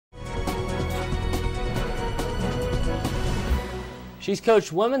She's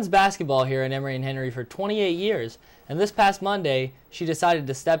coached women's basketball here at Emory and Henry for 28 years, and this past Monday, she decided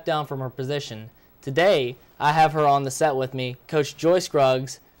to step down from her position. Today, I have her on the set with me, Coach Joy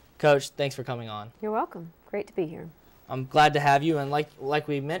Scruggs. Coach, thanks for coming on. You're welcome. Great to be here. I'm glad to have you, and like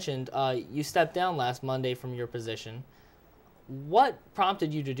we mentioned, you stepped down last Monday from your position. What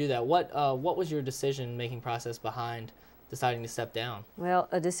prompted you to do that? What was your decision-making process behind deciding to step down? Well,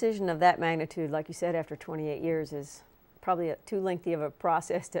 a decision of that magnitude, like you said, after 28 years is probably too lengthy of a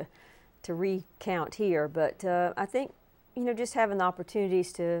process to recount here, but I think, you know, just having the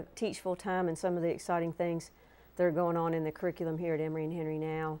opportunities to teach full-time and some of the exciting things that are going on in the curriculum here at Emory and Henry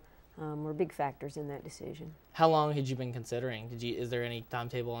now were big factors in that decision. How long had you been considering? Is there any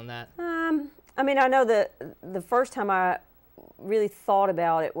timetable on that? I mean, I know that the first time I really thought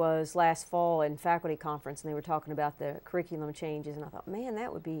about it was last fall in faculty conference, and they were talking about the curriculum changes, and I thought, man,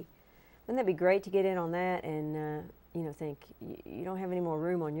 wouldn't that be great to get in on that and you know, think you don't have any more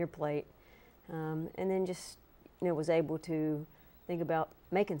room on your plate, and then just, you know, was able to think about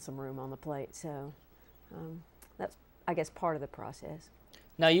making some room on the plate. So that's, I guess, part of the process.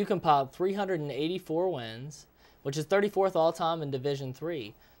 Now, you compiled 384 wins, which is 34th all-time in Division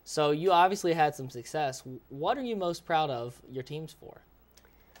III. So you obviously had some success. What are you most proud of your teams for?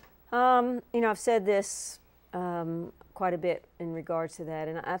 You know, I've said this quite a bit in regards to that,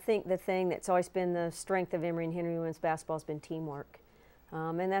 and I think the thing that's always been the strength of Emory and Henry women's basketball has been teamwork.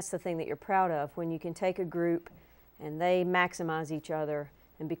 And that's the thing that you're proud of, when you can take a group and they maximize each other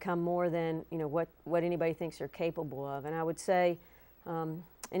and become more than, you know, what anybody thinks they're capable of. And I would say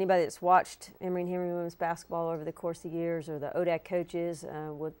anybody that's watched Emory and Henry women's basketball over the course of years, or the ODAC coaches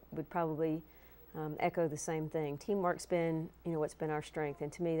would probably echo the same thing. Teamwork's been, you know, what's been our strength,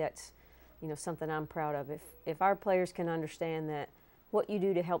 and to me that's, you know, something I'm proud of. If our players can understand that what you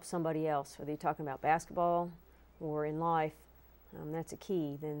do to help somebody else, whether you're talking about basketball or in life, that's a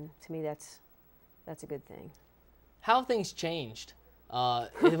key, then to me that's a good thing. How have things changed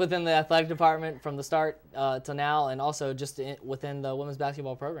within the athletic department from the start to now, and also just within the women's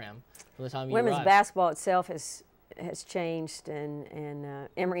basketball program from the time you Women's arrived? basketball itself has changed, and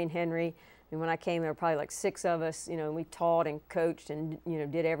Emory and Henry, I mean, when I came, there were probably like 6 of us, you know, and we taught and coached and, you know,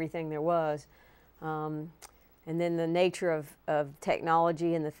 did everything there was. And then the nature of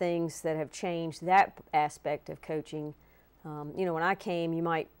technology and the things that have changed that aspect of coaching. You know, when I came, you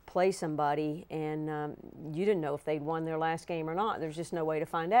might play somebody and you didn't know if they'd won their last game or not. There's just no way to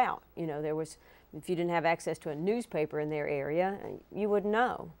find out. You know, if you didn't have access to a newspaper in their area, you wouldn't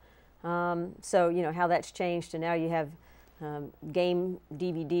know. So, you know, how that's changed, and now you have game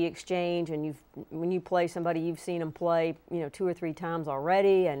DVD exchange, and when you play somebody, you've seen them play, you know, 2 or 3 times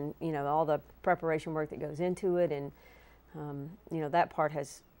already, and, you know, all the preparation work that goes into it, and you know, that part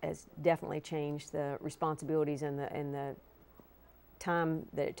has definitely changed the responsibilities and the time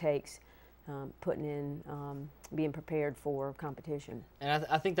that it takes putting in being prepared for competition. And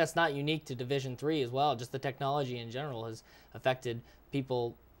I think that's not unique to Division III as well. Just the technology in general has affected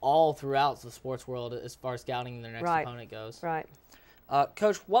people all throughout the sports world as far as scouting their next opponent goes. Right.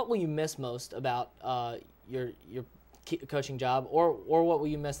 Coach, what will you miss most about your coaching job, or what will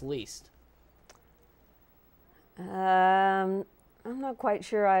you miss least? I'm not quite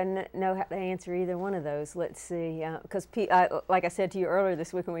sure I know how to answer either one of those. Let's see, because like I said to you earlier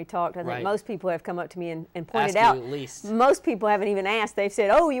this week when we talked, I think most people have come up to me and pointed out. At least. Most people haven't even asked. They've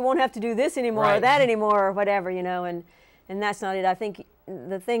said, "Oh, you won't have to do this anymore or that anymore or whatever," you know, and that's not it. I think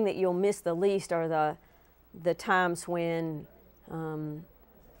the thing that you'll miss the least are the times when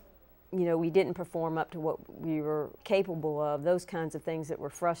you know, we didn't perform up to what we were capable of. Those kinds of things that were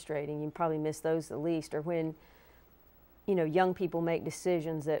frustrating. You probably miss those the least, or when, you know, young people make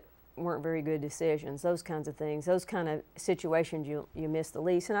decisions that weren't very good decisions. Those kinds of things. Those kind of situations you miss the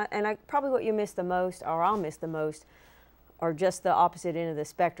least. And I probably what you miss the most, or I'll miss the most, are just the opposite end of the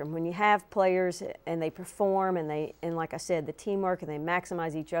spectrum. When you have players and they perform and like I said, the teamwork, and they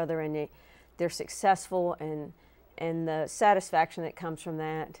maximize each other, and they're successful, and the satisfaction that comes from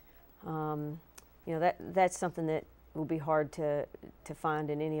that, you know, that's something that will be hard to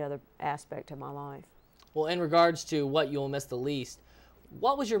find in any other aspect of my life. Well, in regards to what you'll miss the least,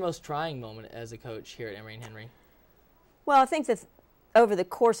 what was your most trying moment as a coach here at Emory and Henry? Well, I think that over the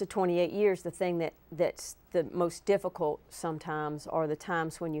course of 28 years, the thing that's the most difficult sometimes are the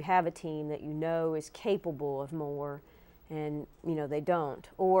times when you have a team that you know is capable of more, and, you know, they don't.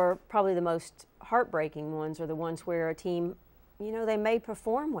 Or probably the most heartbreaking ones are the ones where a team, you know, they may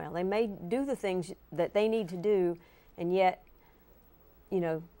perform well, they may do the things that they need to do, and yet, you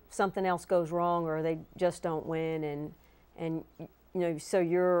know, something else goes wrong, or they just don't win, and you know, so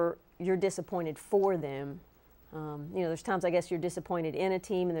you're disappointed for them, You know, there's times I guess you're disappointed in a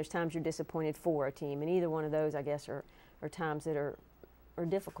team, and there's times you're disappointed for a team, and either one of those I guess are times that are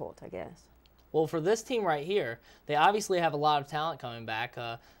difficult, I guess. Well, for this team right here, they obviously have a lot of talent coming back.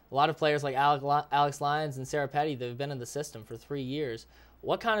 A lot of players like Alex Lyons and Sarah Petty that have been in the system for 3 years.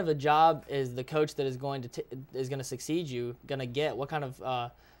 What kind of a job is the coach that is going to succeed you going to get? What kind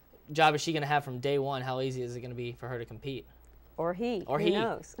of job is she going to have from day one? How easy is it going to be for her to compete? Or he. Or who he.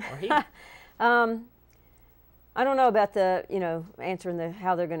 knows? Or he. I don't know about the, you know, answering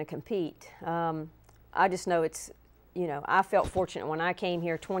how they're going to compete. I just know it's, you know, I felt fortunate when I came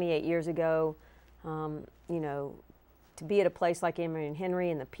here 28 years ago, you know, to be at a place like Emory and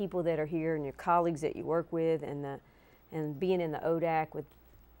Henry, and the people that are here and your colleagues that you work with, and being in the ODAC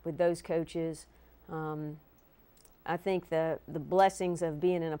with those coaches. I think the blessings of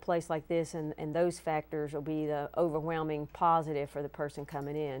being in a place like this and those factors will be the overwhelming positive for the person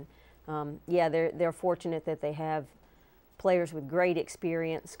coming in. Yeah, they're fortunate that they have players with great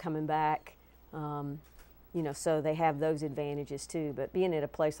experience coming back. You know, so they have those advantages too. But being at a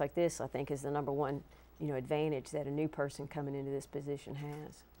place like this, I think, is the number one, you know, advantage that a new person coming into this position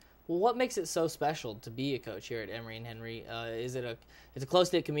has. Well, what makes it so special to be a coach here at Emory and Henry? It's a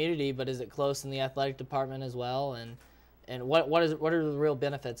close-knit community, but is it close in the athletic department as well? And what are the real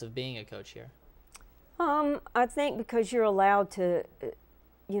benefits of being a coach here? I think because you're allowed to,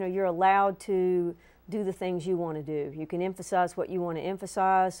 you know, you're allowed to do the things you want to do. You can emphasize what you want to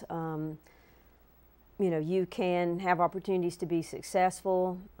emphasize. You know, you can have opportunities to be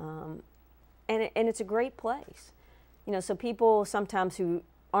successful, and it's a great place. You know, so people sometimes who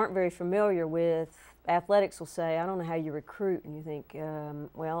aren't very familiar with athletics will say, I don't know how you recruit, and you think,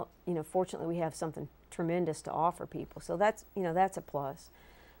 well, you know, fortunately we have something tremendous to offer people, so that's, you know, that's a plus.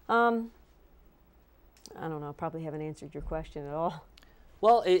 I don't know, I probably haven't answered your question at all.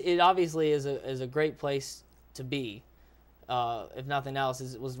 Well, it obviously is a great place to be. If nothing else,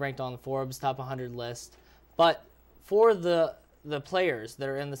 it was ranked on the Forbes top 100 list. But for the players that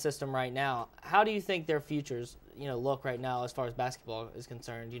are in the system right now, how do you think their futures, you know, look right now as far as basketball is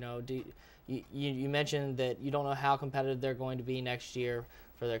concerned? You know, you mentioned that you don't know how competitive they're going to be next year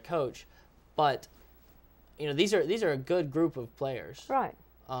for their coach, but you know, these are a good group of players, right?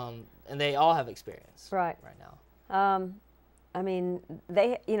 And they all have experience, right now. I mean,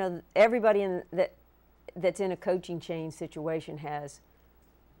 you know, everybody that's in a coaching change situation has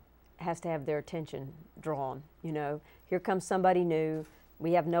to have their attention drawn. You know, here comes somebody new.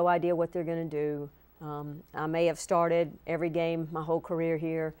 We have no idea what they're going to do. I may have started every game my whole career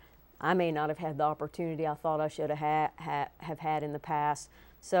here. I may not have had the opportunity I thought I should have had in the past.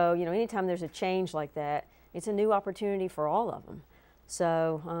 So, you know, anytime there's a change like that, it's a new opportunity for all of them.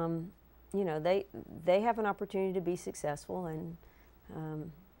 So, you know, they have an opportunity to be successful and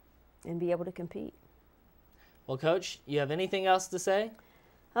be able to compete. Well, Coach, you have anything else to say?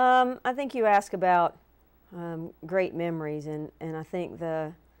 I think you ask about great memories, and I think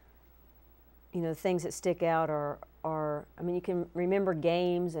the things that stick out are I mean, you can remember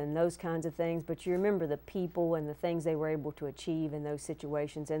games and those kinds of things, but you remember the people and the things they were able to achieve in those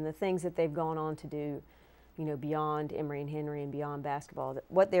situations, and the things that they've gone on to do, you know, beyond Emory and Henry and beyond basketball.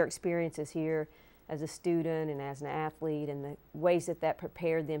 What their experiences here as a student and as an athlete, and the ways that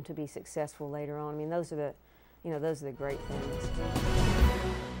prepared them to be successful later on. I mean, those are the great things.